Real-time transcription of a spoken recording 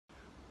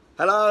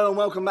Hello and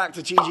welcome back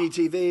to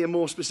TGTV, and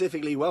more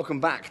specifically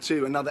welcome back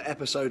to another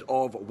episode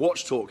of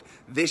Watch Talk.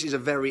 This is a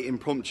very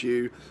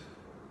impromptu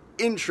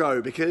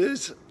intro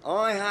because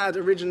I had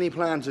originally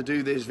planned to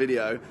do this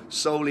video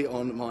solely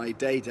on my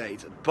day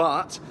date,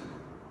 but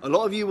a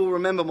lot of you will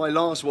remember my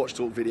last Watch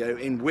Talk video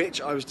in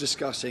which I was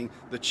discussing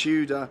the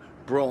Tudor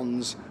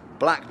Bronze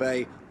Black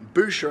Bay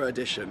Bucherer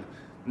edition.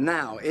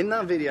 Now, in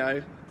that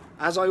video,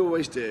 as I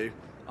always do,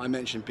 I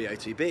mentioned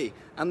BOTB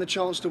and the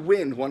chance to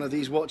win one of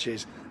these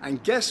watches.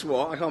 And guess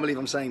what? I can't believe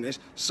I'm saying this.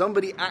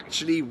 Somebody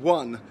actually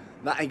won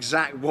that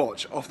exact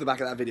watch off the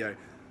back of that video.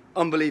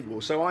 Unbelievable.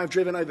 So I've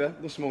driven over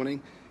this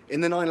morning in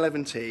the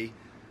 911T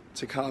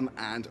to come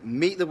and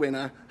meet the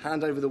winner,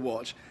 hand over the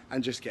watch,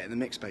 and just get in the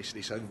mix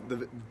basically. So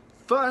the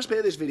first bit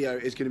of this video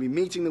is going to be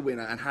meeting the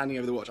winner and handing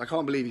over the watch. I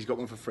can't believe he's got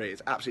one for free.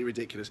 It's absolutely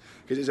ridiculous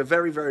because it's a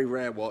very, very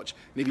rare watch.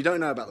 And if you don't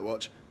know about the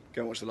watch,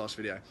 go and watch the last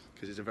video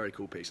because it's a very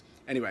cool piece.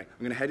 Anyway, I'm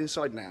going to head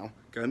inside now,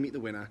 go and meet the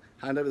winner,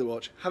 hand over the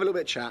watch, have a little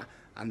bit of chat,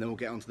 and then we'll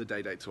get on to the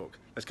day-date talk.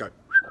 Let's go.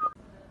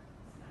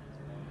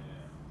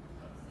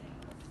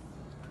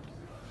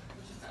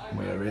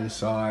 We're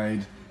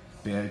inside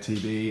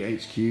BOTB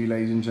HQ,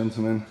 ladies and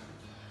gentlemen.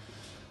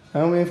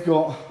 And we've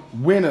got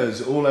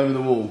winners all over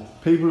the wall.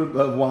 People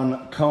that have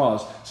won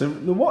cars. So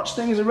the watch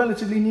thing is a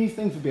relatively new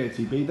thing for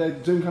BOTB. They're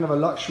doing kind of a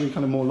luxury,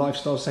 kind of more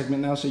lifestyle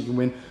segment now, so you can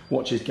win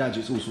watches,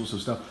 gadgets, all sorts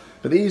of stuff.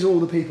 But these are all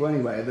the people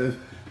anyway that have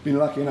been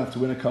lucky enough to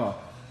win a car.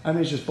 And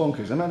it's just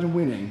bonkers. Imagine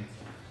winning.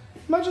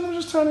 Imagine them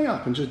just turning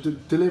up and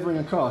just delivering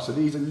a car. So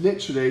these are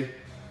literally,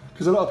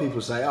 because a lot of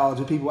people say, oh,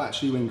 do people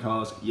actually win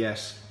cars?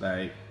 Yes,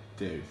 they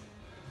do.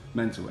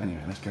 Mental.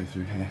 Anyway, let's go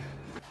through here.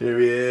 Here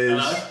he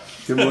is. Hello.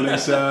 Good morning,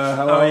 sir.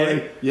 How are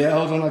you? Yeah,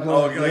 hold on.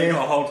 You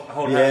got to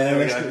hold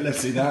hands.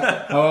 Let's do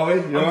that. How are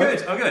we?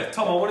 I'm good.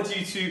 Tom, I wanted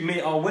you to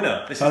meet our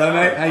winner. Hello,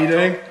 mate. How you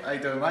doing? How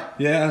you doing, mate?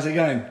 Yeah, how's it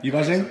going? You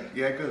buzzing?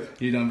 Yeah, good.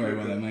 You done very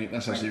well there, mate.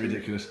 That's actually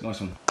ridiculous.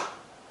 Nice one.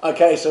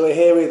 Okay, so we're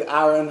here with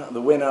Aaron,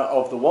 the winner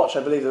of the watch.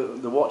 I believe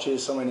that the watch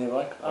is somewhere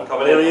nearby. I'm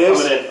coming Here in. he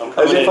is. I'm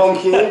coming in.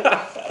 Thank you.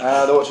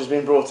 The watch has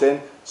been brought in.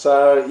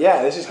 So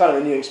yeah, this is kind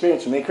of a new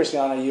experience for me.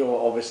 Cristiano,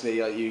 you're obviously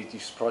you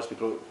surprise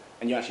people.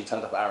 And you actually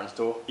turned up at Aaron's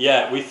door?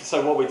 Yeah,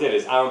 so what we did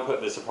is Aaron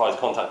put the surprise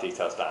contact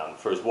details down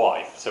for his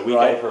wife. So we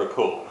gave her a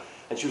call.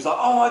 And she was like,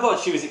 oh my God,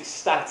 she was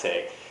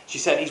ecstatic. She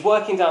said, he's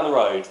working down the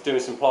road doing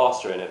some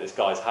plastering at this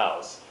guy's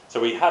house. So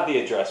we had the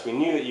address, we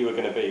knew that you were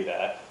going to be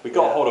there. We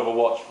got hold of a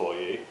watch for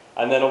you.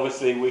 And then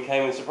obviously we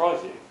came and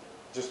surprised you.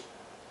 Just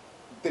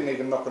didn't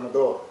even knock on the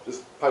door.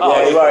 Just he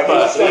won't.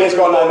 He's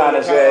got no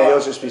manners. Yeah,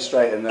 he'll just be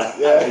straight in there.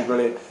 Yeah, be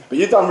brilliant. But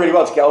you've done really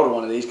well to get hold of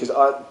one of these because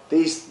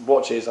these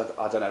watches, I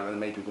don't know whether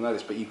many people know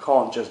this, but you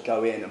can't just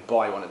go in and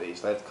buy one of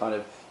these. They're kind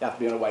of, you have to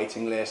be on a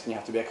waiting list and you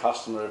have to be a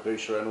customer of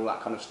Bucherer and all that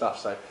kind of stuff.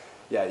 So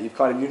yeah, you've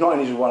not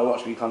only just won a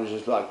watch, but you kind of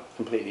just like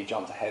completely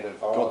jumped ahead of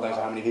God knows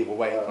how many people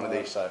waiting for one of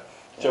these. So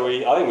I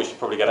think we should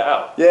probably get it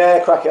out.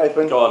 Yeah, crack it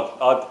open. Go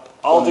on.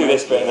 I'll do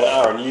this bit, and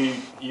then Aaron,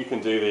 you can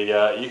do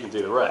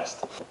the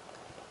rest.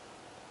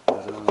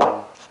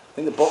 I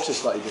think the box is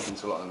slightly different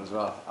to a lot of them as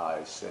well. Oh,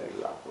 sick.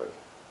 Lovely.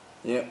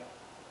 Yeah,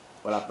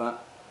 we'll have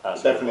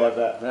that. Definitely have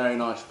that. Very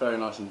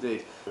nice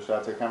indeed. Just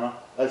out to the camera.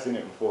 I've seen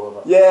it before.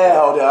 But yeah,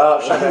 hold it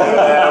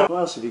up. What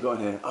else have you got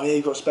in here? Oh yeah,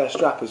 you've got a spare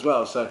strap as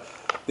well. So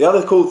the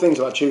other cool things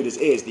about Tudors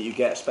is that you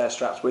get spare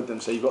straps with them.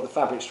 So you've got the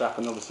fabric strap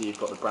and obviously you've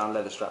got the brown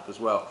leather strap as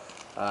well.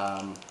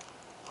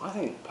 I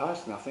think the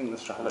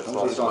strap is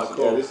quite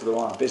cool. Yeah, this is the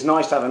one. But it's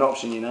nice to have an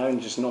option, you know, and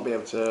just not be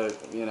able to,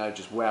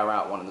 just wear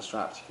out one of the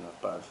straps. You can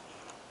have both.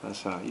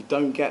 That's you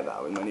don't get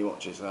that with many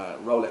watches.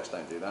 Rolex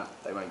don't do that.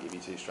 They won't give you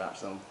two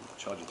straps. They'll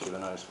charge you through the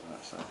nose for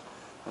that. So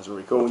that's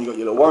really cool. And you got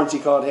your little warranty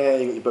card here.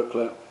 You got your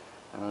booklet.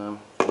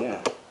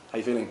 Yeah. How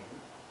you feeling?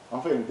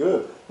 I'm feeling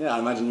good. Yeah, I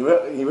imagine you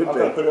would be. I'm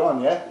going to put it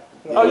on, yeah?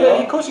 Oh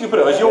yeah, of course you can put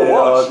it on. It's your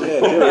watch.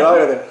 Yeah, do it right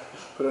with it.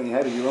 Put it on your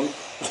head if you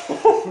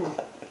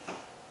want.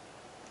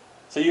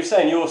 So you're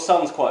saying your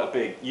son's quite a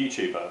big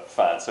YouTuber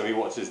fan, so he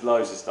watches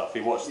loads of stuff.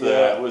 He watched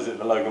the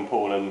Logan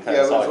Paul and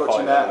I was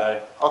watching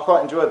that. I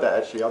quite enjoyed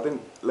that actually. I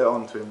didn't let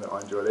on to him that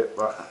I enjoyed it,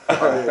 but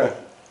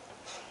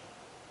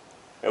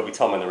it'll be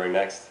Tom in the ring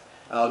next.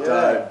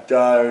 Oh,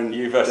 don't.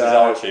 You versus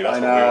Archie,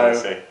 that's what we want to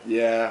see.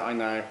 Yeah, I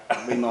know.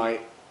 We might.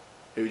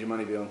 Who would your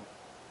money be on?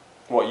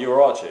 What, you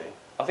or Archie?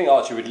 I think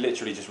Archie would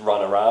literally just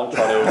run around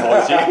trying to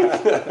avoid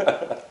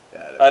you.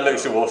 That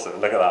looks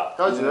awesome, look at that.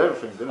 Guys do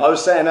everything, didn't I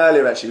was saying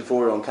earlier actually before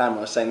we were on camera,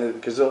 I was saying that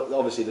because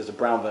obviously there's a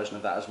brown version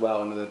of that as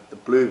well, and the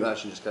blue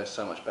version just goes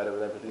so much better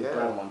with everything. The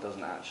brown one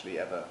doesn't actually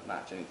ever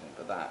match anything,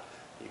 but that,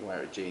 you can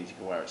wear it jeans, you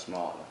can wear it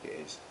smart, like it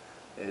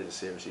is a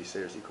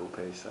seriously cool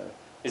piece. So.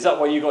 Is that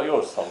why you got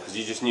yours, Tom? Because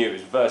you just knew it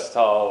was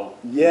versatile?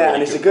 Yeah, really,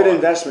 and it's a good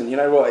investment. You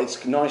know what,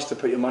 it's nice to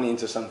put your money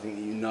into something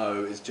that you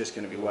know is just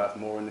going to be worth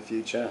more in the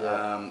future.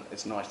 Yeah.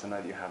 It's nice to know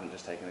that you haven't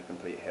just taken a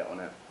complete hit on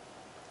it.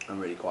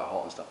 I'm really quite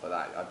hot and stuff like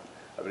that.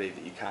 I believe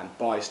that you can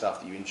buy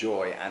stuff that you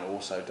enjoy and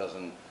also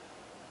doesn't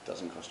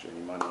cost you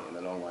any money in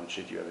the long run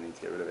should you ever need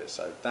to get rid of it.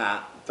 So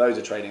those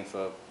are trading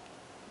for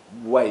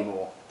way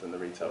more than the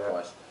retail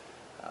price.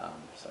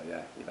 So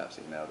yeah, you've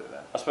absolutely nailed it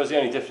there. I suppose the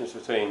only difference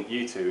between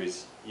you two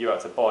is you had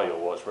to buy your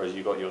watch, whereas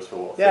you got yours for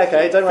what? Yeah,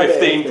 okay, don't rub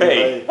it in.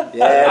 15p.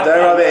 Yeah, don't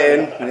rub it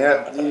in.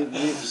 Yeah,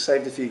 you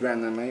saved a few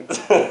grand then, mate. You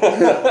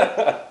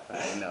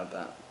nailed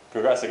that.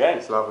 Congrats again.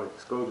 It's lovely.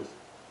 It's gorgeous.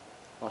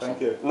 Awesome.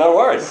 Thank you. No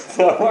worries.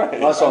 No worries.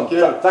 Nice one.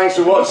 Thanks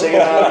for watching.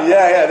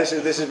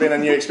 This has been a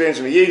new experience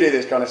for me. You do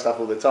this kind of stuff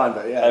all the time,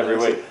 but yeah, every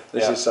week.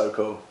 This is so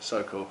cool.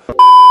 So cool.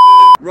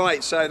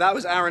 Right, so that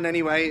was Aaron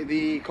anyway,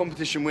 the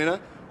competition winner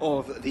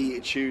of the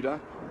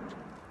Tudor.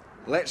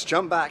 Let's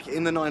jump back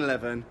in the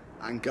 911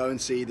 and go and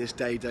see this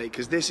day date,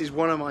 because this is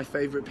one of my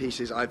favourite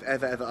pieces I've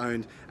ever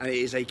owned, and it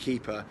is a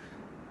keeper.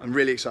 I'm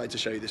really excited to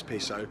show you this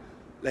piece, so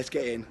let's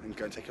get in and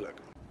go and take a look.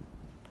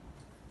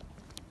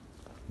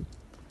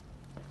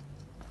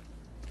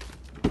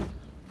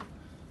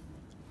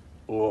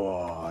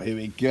 Oh, here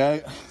we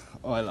go.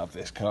 Oh, I love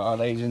this car,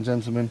 ladies and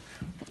gentlemen.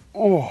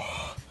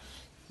 Oh,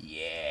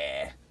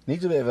 yeah.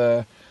 Needs a bit of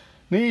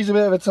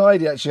a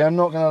tidy, actually. I'm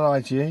not going to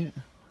lie to you.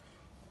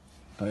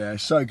 But yeah,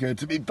 it's so good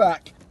to be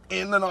back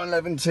in the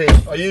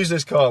 911T. I use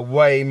this car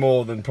way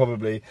more than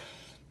probably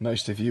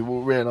most of you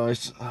will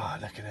realise. Oh,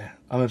 look at it.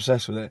 I'm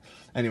obsessed with it.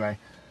 Anyway,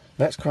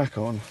 let's crack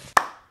on.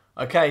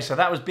 Okay, so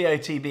that was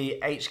BOTB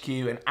HQ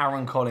and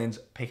Aaron Collins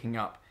picking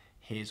up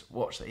his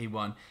watch that he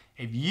won.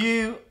 If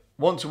you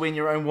want to win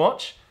your own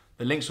watch,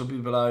 the links will be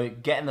below.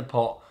 Get in the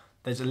pot.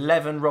 There's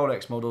 11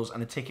 Rolex models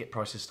and the ticket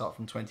prices start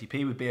from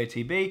 20p with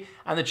BOTB.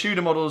 And the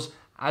Tudor models,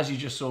 as you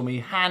just saw me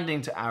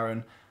handing to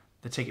Aaron,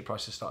 the ticket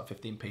prices start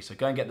at 15p. So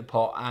go and get the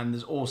pot. And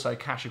there's also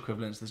cash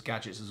equivalents, there's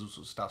gadgets, there's all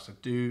sorts of stuff. So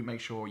do make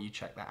sure you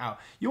check that out.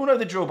 You all know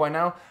the drill by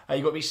now.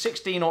 You've got to be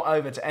 16 or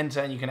over to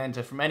enter, and you can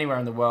enter from anywhere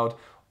in the world.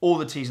 All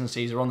the T's and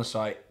C's are on the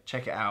site.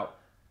 Check it out.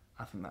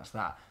 I think that's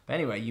that. But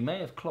anyway, you may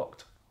have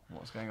clocked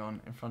what's going on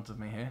in front of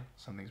me here.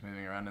 Something's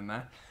moving around in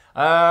there.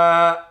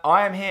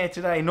 I am here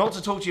today not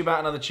to talk to you about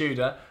another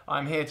Tudor.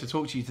 I'm here to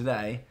talk to you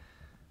today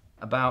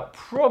about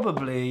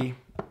probably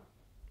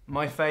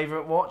my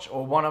favourite watch,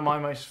 or one of my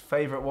most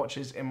favourite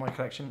watches in my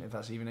collection, if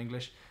that's even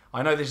English.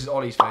 I know this is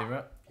Ollie's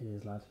favourite. It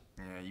is, lad.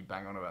 Yeah, you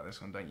bang on about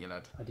this one, don't you,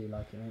 lad? I do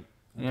like it, mate.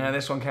 Yeah,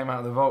 this one came out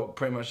of the vault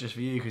pretty much just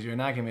for you because you were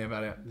nagging me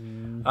about it.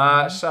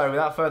 So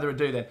without further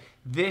ado then,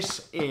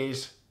 this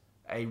is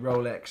a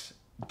Rolex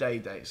day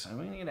date. So we're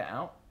going to get it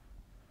out.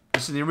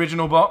 This is the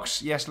original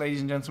box. Yes,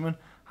 ladies and gentlemen.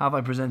 How have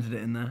I presented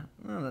it in there?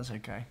 Oh, that's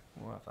okay.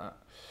 We'll have that.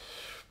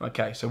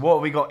 Okay, so what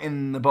have we got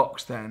in the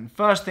box then?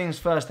 First things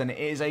first then, it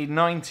is a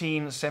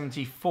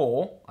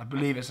 1974, I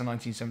believe it's a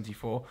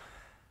 1974,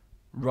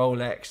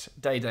 Rolex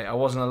day date. I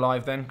wasn't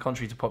alive then,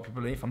 contrary to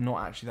popular belief. I'm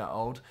not actually that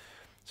old.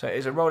 So it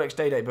is a Rolex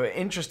day date, but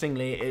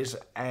interestingly it is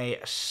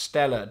a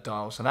stellar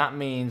dial. So that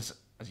means,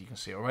 as you can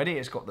see already,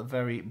 it's got the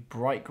very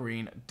bright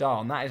green dial.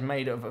 And that is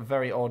made of a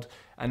very odd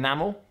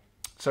enamel.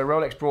 So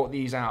Rolex brought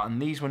these out,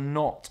 and these were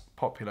not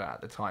popular at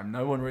the time.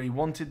 No one really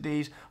wanted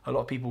these. A lot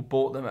of people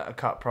bought them at a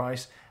cut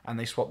price, and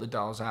they swapped the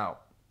dials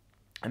out.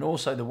 And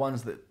also the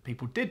ones that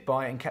people did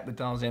buy and kept the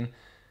dials in,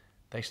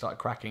 they started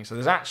cracking. So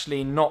there's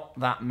actually not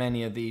that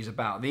many of these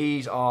about.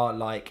 These are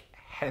like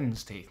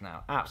hen's teeth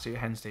now, absolute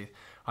hen's teeth.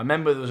 I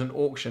remember there was an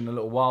auction a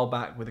little while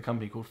back with a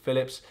company called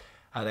Philips.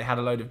 They had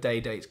a load of day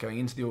dates going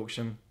into the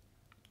auction,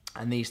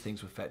 and these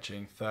things were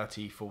fetching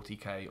 30,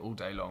 40k all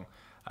day long.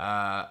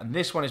 And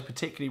this one is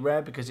particularly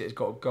rare because it's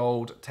got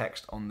gold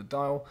text on the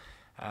dial.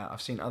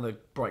 I've seen other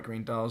bright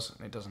green dials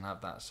and it doesn't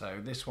have that. So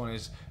this one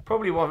is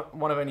probably one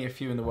of only a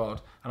few in the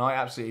world. And I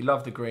absolutely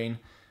love the green.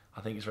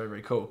 I think it's very,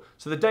 very cool.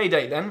 So the day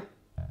date then.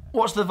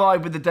 What's the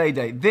vibe with the day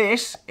date?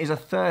 This is a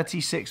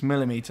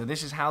 36mm.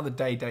 This is how the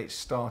day date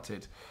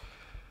started.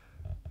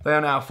 They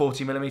are now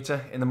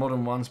 40mm in the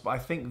modern ones, but I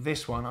think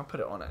this one, I'll put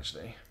it on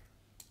actually.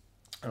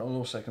 And I'll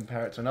also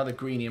compare it to another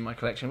greenie in my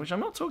collection, which I'm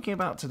not talking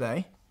about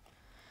today.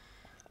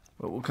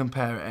 But we'll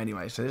compare it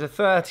anyway. So there's a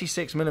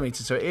 36mm,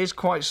 so it is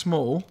quite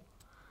small.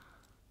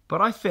 But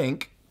I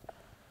think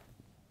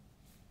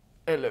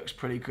it looks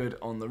pretty good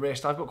on the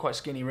wrist. I've got quite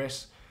skinny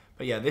wrists.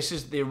 But yeah, this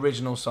is the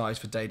original size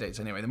for day dates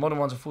anyway. The modern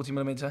ones are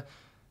 40mm.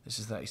 This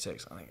is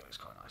 36. I think it looks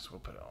quite nice. We'll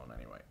put it on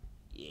anyway.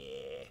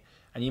 Yeah.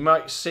 And you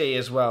might see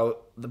as well,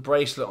 the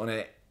bracelet on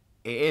it,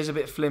 it is a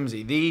bit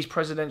flimsy. These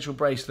presidential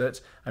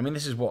bracelets, I mean,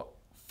 this is what,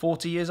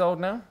 40 years old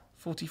now?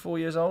 44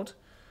 years old?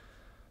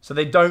 So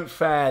they don't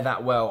fare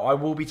that well. I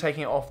will be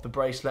taking it off the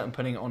bracelet and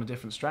putting it on a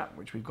different strap,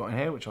 which we've got in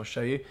here, which I'll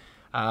show you.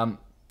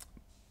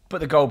 But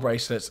the gold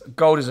bracelets,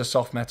 gold is a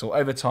soft metal.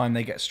 Over time,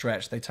 they get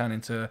stretched. They turn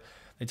into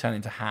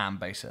ham,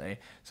 basically.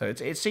 So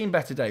it's seen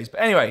better days.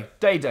 But anyway,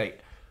 day date.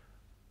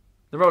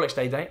 The Rolex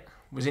day date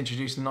was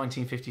introduced in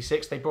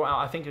 1956. They brought out,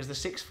 I think it was the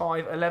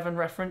 6511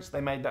 reference. They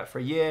made that for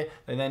a year.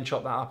 They then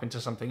chopped that up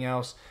into something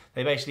else.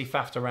 They basically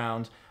faffed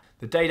around.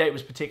 The day date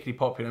was particularly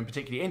popular and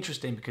particularly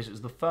interesting because it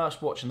was the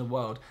first watch in the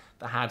world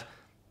that had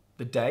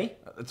the day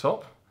at the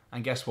top,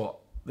 and guess what?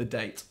 The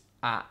date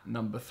at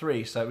number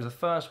 3. So it was the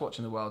first watch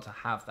in the world to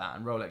have that,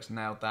 and Rolex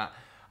nailed that.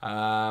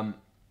 And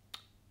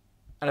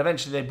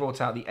eventually they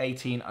brought out the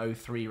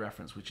 1803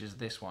 reference, which is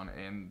this one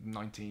in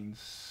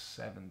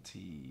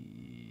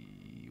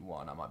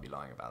 1971. I might be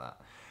lying about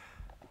that.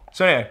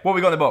 So anyway, what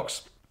we got in the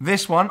box?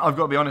 This one, I've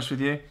got to be honest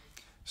with you.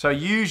 So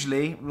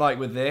usually, like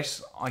with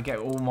this, I get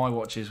all my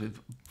watches with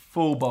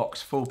full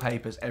box, full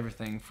papers,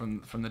 everything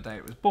from the day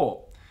it was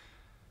bought.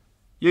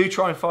 You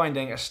try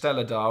finding a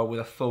Stellar dial with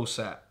a full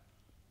set.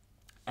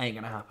 Ain't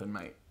gonna happen,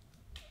 mate.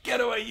 Get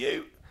away,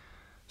 you.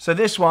 So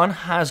this one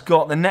has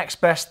got the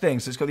next best thing.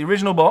 So it's got the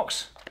original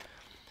box.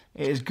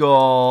 It has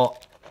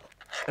got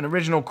an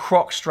original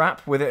croc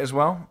strap with it as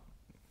well.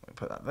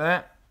 Put that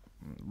there.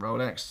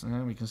 Rolex,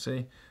 we can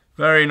see.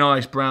 Very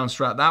nice brown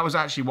strap. That was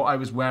actually what I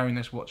was wearing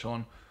this watch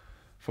on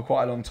for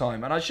quite a long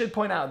time. And I should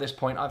point out at this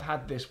point, I've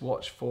had this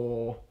watch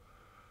for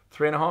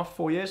 3.5,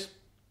 4 years.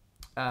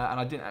 And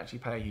I didn't actually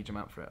pay a huge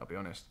amount for it, I'll be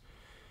honest.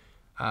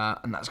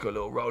 And that's got a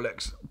little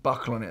Rolex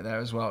buckle on it there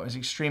as well. It's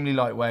extremely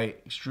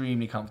lightweight,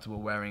 extremely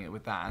comfortable wearing it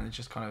with that. And it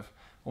just kind of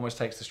almost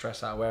takes the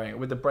stress out of wearing it.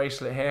 With the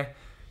bracelet here,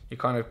 you're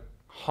kind of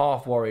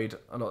half worried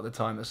a lot of the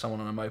time that someone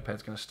on a moped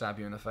is going to stab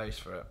you in the face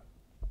for it.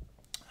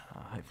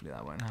 Hopefully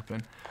that won't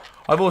happen.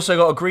 I've also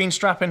got a green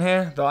strap in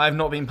here that I've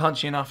not been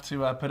punchy enough to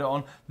put it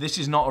on. This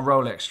is not a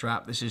Rolex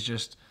strap. This is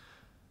just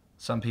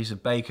some piece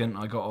of bacon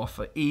I got off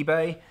of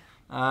eBay.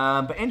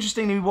 But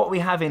interestingly, what we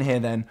have in here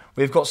then,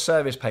 we've got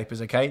service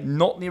papers, okay?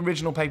 Not the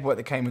original paperwork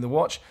that came with the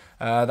watch.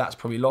 That's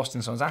probably lost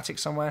in someone's attic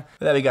somewhere.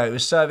 But there we go. It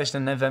was serviced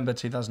in November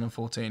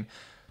 2014.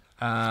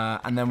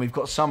 And then we've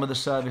got some of the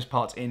service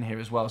parts in here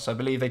as well. So I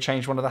believe they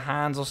changed one of the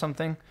hands or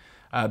something.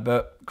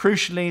 But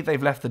crucially,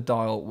 they've left the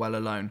dial well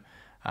alone.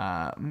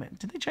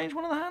 Did they change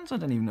one of the hands? I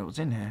don't even know what's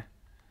in here.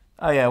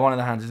 Oh yeah, one of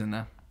the hands is in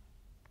there.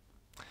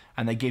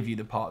 And they give you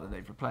the part that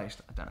they've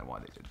replaced. I don't know why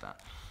they did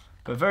that.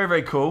 But very,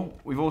 very cool.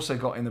 We've also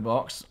got in the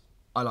box,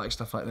 I like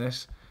stuff like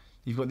this.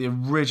 You've got the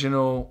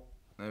original,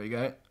 there we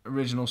go,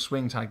 original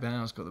swing tag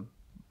there. It's got the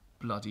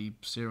bloody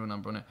serial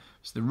number on it.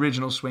 It's the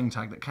original swing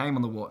tag that came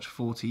on the watch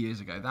 40 years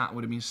ago. That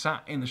would have been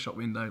sat in the shop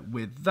window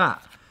with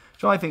that,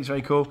 which I think is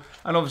very cool.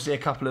 And obviously a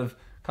couple of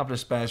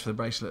spares for the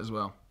bracelet as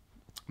well.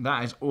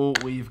 That is all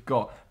we've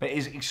got. But it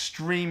is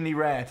extremely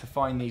rare to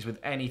find these with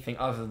anything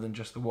other than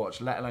just the watch,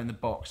 let alone the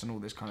box and all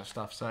this kind of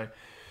stuff. So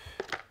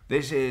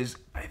this is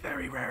a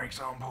very rare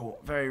example,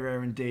 very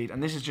rare indeed.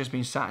 And this has just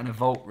been sat in a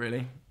vault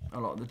really, a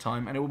lot of the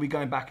time. And it will be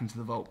going back into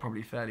the vault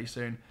probably fairly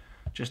soon,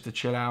 just to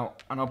chill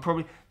out. And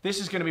this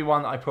is gonna be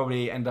one that I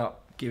probably end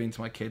up giving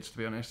to my kids, to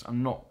be honest.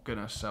 I'm not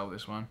gonna sell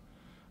this one,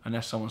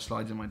 unless someone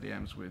slides in my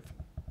DMs with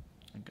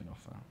a good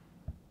offer.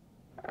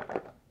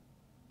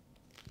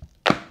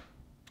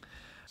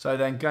 So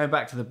then going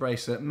back to the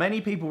bracelet, many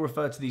people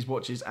refer to these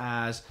watches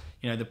as,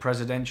 you know, the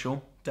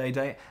presidential day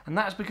date. And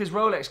that's because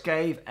Rolex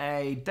gave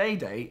a day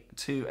date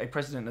to a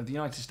president of the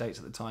United States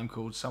at the time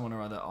called someone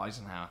or other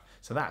Eisenhower.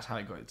 So that's how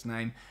it got its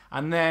name.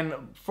 And then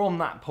from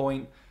that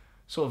point,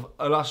 sort of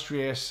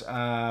illustrious,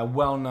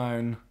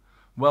 well-known,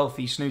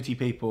 wealthy, snooty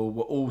people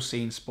were all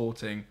seen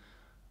sporting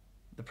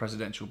the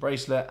presidential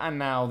bracelet. And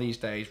now these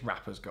days,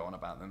 rappers go on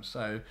about them.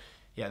 So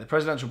yeah, the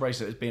presidential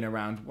bracelet has been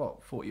around,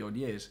 what, 40 odd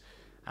years.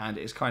 And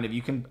it's kind of,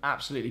 you can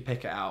absolutely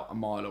pick it out a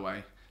mile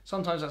away.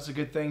 Sometimes that's a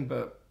good thing,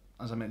 but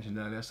as I mentioned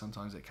earlier,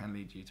 sometimes it can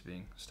lead you to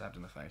being stabbed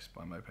in the face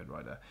by a moped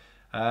rider.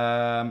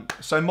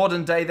 So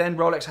modern day then,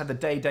 Rolex had the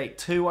Day Date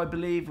 2, I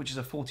believe, which is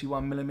a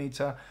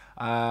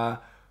 41mm.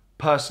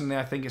 Personally,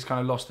 I think it's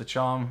kind of lost the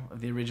charm of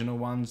the original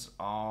ones.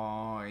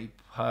 I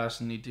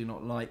personally do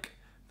not like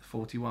the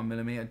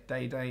 41mm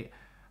Day Date.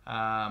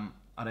 I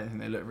don't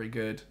think they look very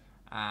good.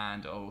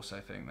 And I also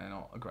think they're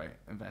not a great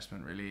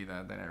investment really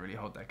either. They don't really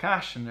hold their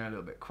cash and they're a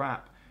little bit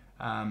crap.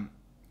 Can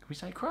we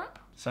say crap?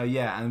 So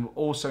yeah, and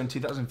also in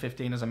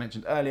 2015, as I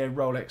mentioned earlier,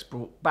 Rolex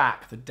brought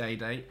back the Day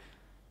Date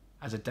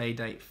as a Day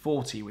Date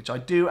 40, which I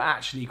do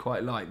actually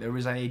quite like. There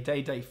is a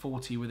Day Date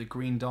 40 with a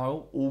green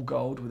dial, all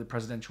gold with a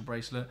presidential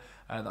bracelet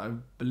that I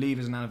believe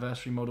is an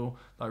anniversary model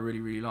that I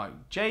really, really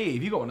like. J.E.,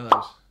 have you got one of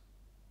those?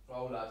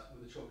 Oh lad,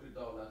 with the chocolate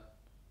dial lad.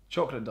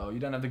 Chocolate dial, you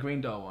don't have the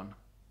green dial one?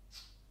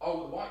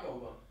 Oh, the white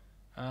gold one.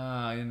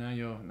 Ah, now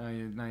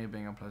you're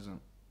being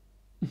unpleasant.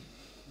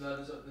 No,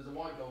 there's a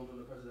white gold on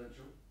the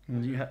presidential.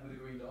 With a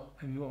green dial.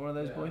 Have you got one of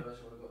those, boy? Yeah,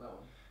 I've got that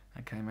one.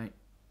 Okay, mate.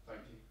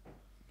 Thank you.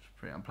 It's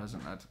pretty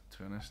unpleasant, lad, to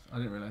be honest. I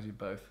didn't realise you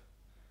both.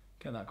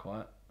 Get that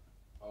quiet.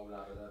 Oh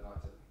lad, I don't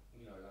like it.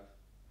 You know lad.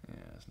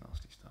 Yeah, that's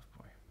nasty stuff,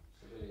 boy.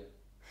 Civilian.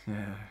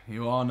 Yeah,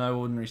 you are no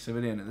ordinary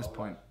civilian at this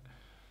point.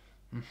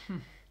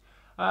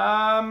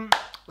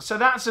 So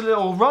that's a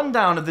little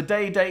rundown of the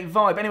Day Date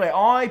vibe. Anyway,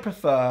 I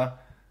prefer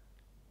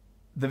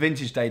the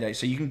vintage Day Date.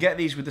 So you can get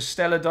these with the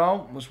Stellar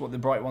dial. That's what the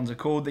bright ones are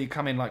called. They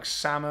come in like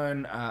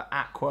salmon,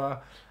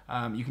 aqua.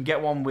 You can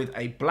get one with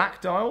a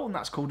black dial, and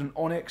that's called an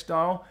onyx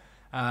dial.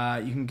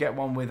 You can get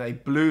one with a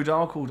blue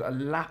dial called a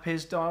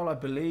lapis dial, I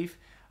believe.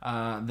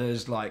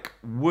 There's like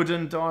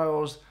wooden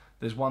dials.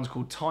 There's ones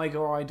called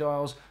tiger eye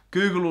dials.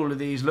 Google all of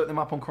these, look them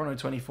up on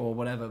Chrono24,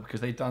 whatever, because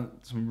they've done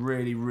some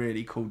really,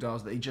 really cool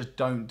dials that they just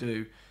don't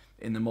do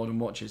in the modern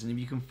watches. And if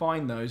you can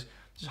find those,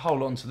 just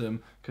hold on to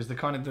them, because the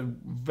kind of the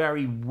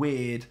very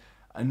weird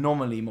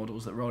anomaly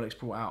models that Rolex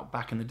brought out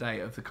back in the day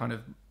of the kind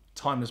of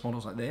timeless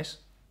models like this,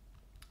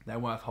 they're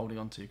worth holding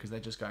on to because they're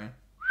just going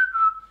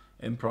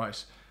in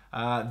price.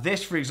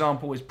 This, for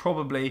example, is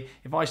probably,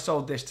 if I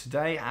sold this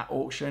today at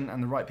auction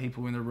and the right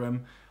people were in the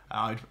room,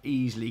 I'd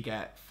easily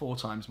get 4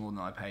 times more than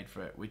I paid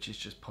for it, which is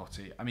just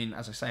potty. I mean,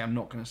 as I say, I'm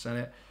not going to sell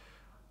it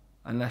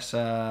unless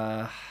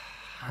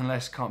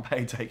can't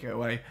pay, take it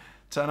away,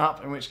 turn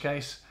up, in which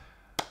case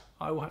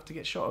I will have to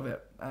get shot of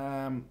it.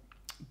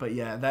 But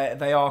yeah,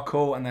 they are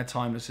cool and they're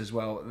timeless as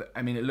well.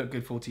 I mean, it looked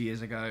good 40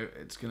 years ago.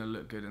 It's going to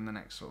look good in the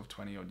next sort of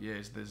 20 odd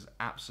years. There's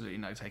absolutely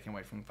no taking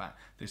away from the fact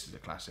this is a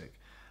classic.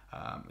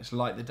 It's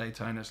like the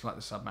Daytona, it's like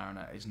the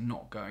Submariner. It's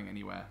not going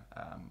anywhere.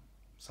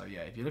 So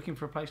yeah, if you're looking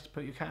for a place to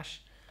put your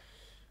cash,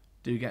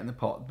 do get in the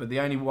pot. But the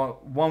only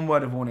one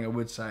word of warning I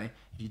would say,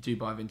 if you do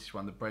buy a vintage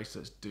one, the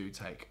bracelets do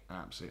take an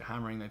absolute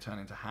hammering. They turn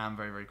into ham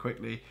very, very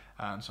quickly.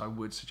 So I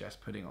would suggest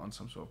putting it on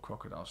some sort of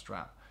crocodile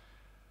strap,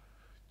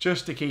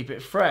 just to keep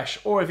it fresh.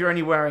 Or if you're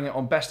only wearing it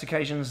on best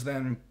occasions,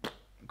 then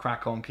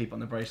crack on, keep on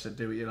the bracelet,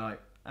 do what you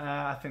like.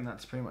 I think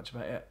that's pretty much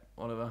about it,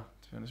 Oliver,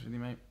 to be honest with you,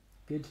 mate.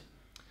 Good.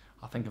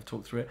 I think I've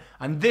talked through it.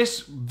 And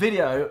this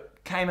video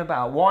came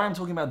about, why I'm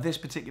talking about this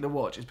particular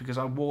watch is because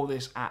I wore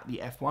this at the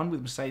F1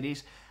 with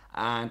Mercedes,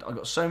 and I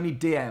got so many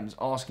DMs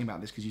asking about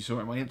this because you saw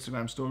it in my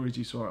Instagram stories,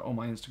 you saw it on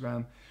my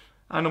Instagram,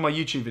 and on my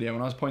YouTube video.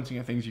 When I was pointing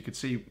at things, you could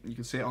see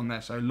it on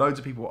there. So loads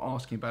of people were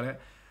asking about it.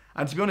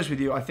 And to be honest with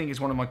you, I think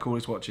it's one of my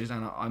coolest watches,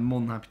 and I'm more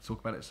than happy to talk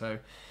about it. So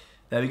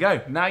there we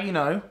go. Now you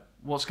know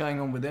what's going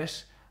on with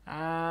this,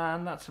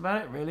 and that's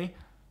about it, really.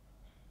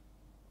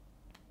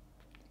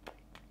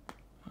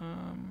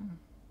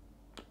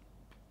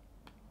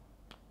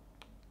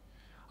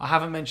 I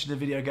haven't mentioned a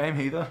video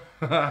game either.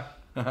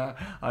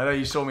 I know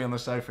you saw me on the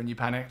sofa and you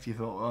panicked. You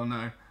thought, oh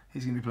no,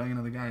 he's going to be playing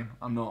another game.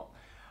 I'm not.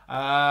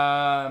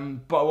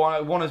 But what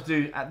I want to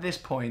do at this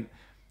point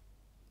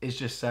is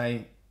just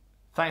say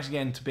thanks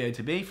again to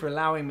BOTB for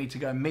allowing me to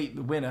go and meet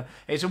the winner.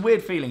 It's a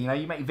weird feeling, you know,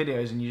 you make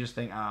videos and you just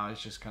think, oh,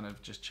 it's just kind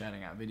of just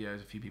churning out videos,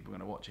 a few people are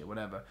going to watch it,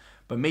 whatever.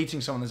 But meeting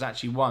someone that's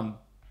actually won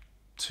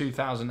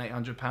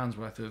 £2,800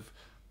 worth of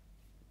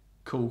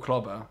cool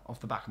clobber off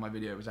the back of my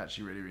video was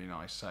actually really, really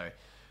nice. So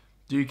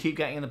do keep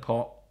getting in the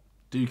pot,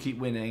 do keep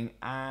winning,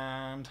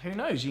 and who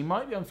knows, you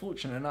might be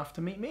unfortunate enough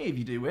to meet me if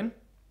you do win.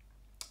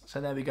 So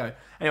there we go.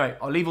 Anyway,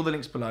 I'll leave all the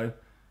links below.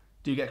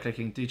 Do get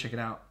clicking, do check it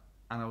out,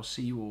 and I'll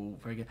see you all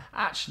very good.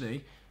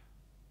 Actually,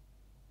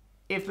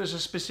 if there's a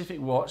specific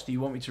watch that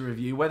you want me to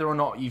review, whether or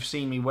not you've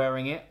seen me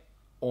wearing it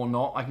or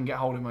not, I can get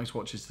hold of most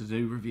watches to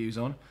do reviews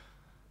on.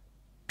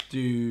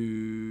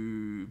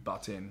 Do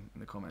butt in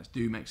the comments,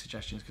 do make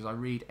suggestions, because I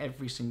read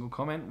every single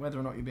comment. Whether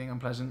or not you're being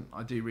unpleasant,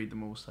 I do read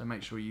them all, so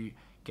make sure you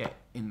get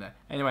in there.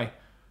 Anyway,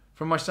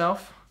 from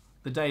myself,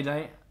 the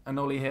Day, and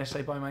Ollie here,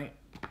 say bye, mate.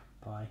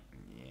 Bye.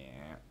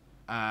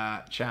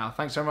 Yeah. Ciao.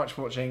 Thanks so much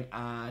for watching.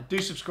 Do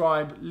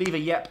subscribe, leave a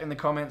yep in the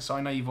comments so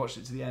I know you've watched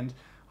it to the end.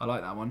 I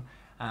like that one.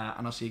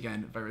 And I'll see you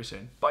again very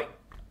soon. Bye.